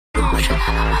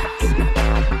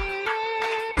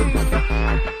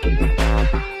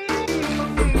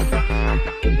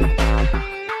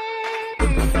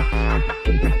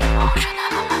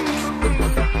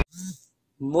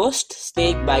Most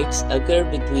snake bites occur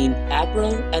between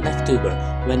April and October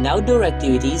when outdoor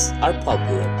activities are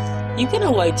popular. You can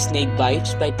avoid snake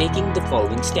bites by taking the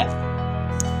following steps.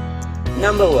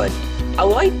 Number 1.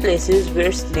 Avoid places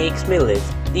where snakes may live.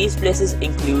 These places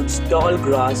include tall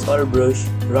grass or brush,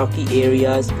 rocky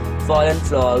areas, fallen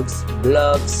logs,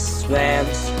 bluffs,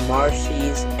 swamps,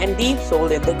 marshes, and deep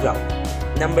hole in the ground.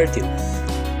 Number 2.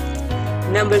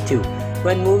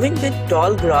 When moving with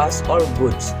tall grass or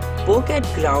woods, poke at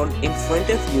ground in front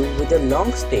of you with a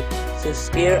long stick to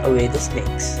scare away the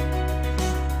snakes.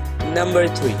 Number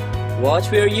 3.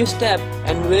 Watch where you step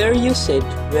and where you sit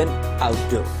when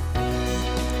outdoor.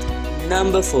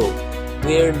 Number 4.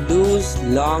 Wear loose,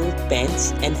 long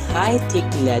pants and high, thick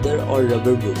leather or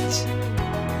rubber boots.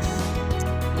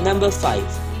 Number 5.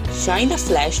 Shine a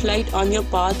flashlight on your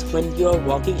path when you are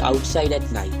walking outside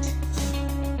at night.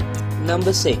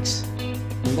 Number 6.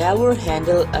 Never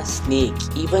handle a snake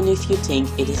even if you think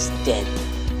it is dead.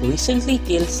 Recently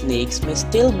killed snakes may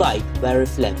still bite by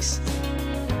reflex.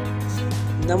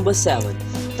 Number 7.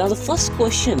 Now the first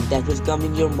question that will come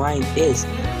in your mind is,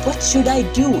 what should I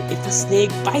do if a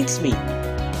snake bites me?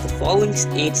 The following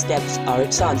 8 steps are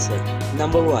its answer.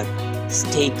 Number 1.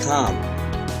 Stay calm.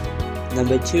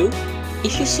 Number 2.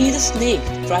 If you see the snake,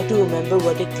 try to remember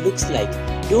what it looks like.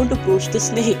 Don't approach the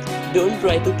snake. Don't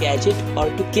try to catch it or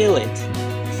to kill it.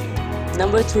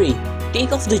 Number 3.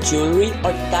 Take off the jewelry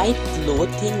or tight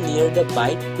clothing near the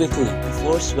bite quickly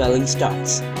before swelling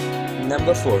starts.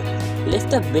 Number 4.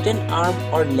 Lift a bitten arm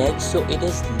or leg so it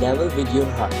is level with your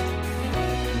heart.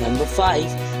 Number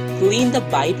 5. Clean the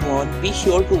bite wound. Be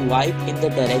sure to wipe in the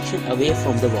direction away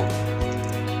from the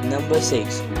wound. Number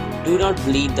 6. Do not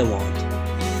bleed the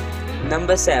wound.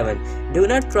 Number 7. Do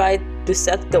not try to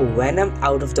suck the venom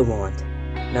out of the wound.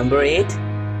 Number 8.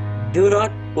 Do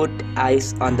not put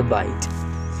ice on the bite.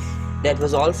 That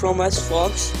was all from us,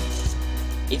 folks.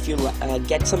 If you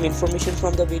get some information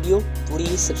from the video,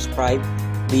 please subscribe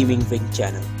Beaming Wing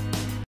channel.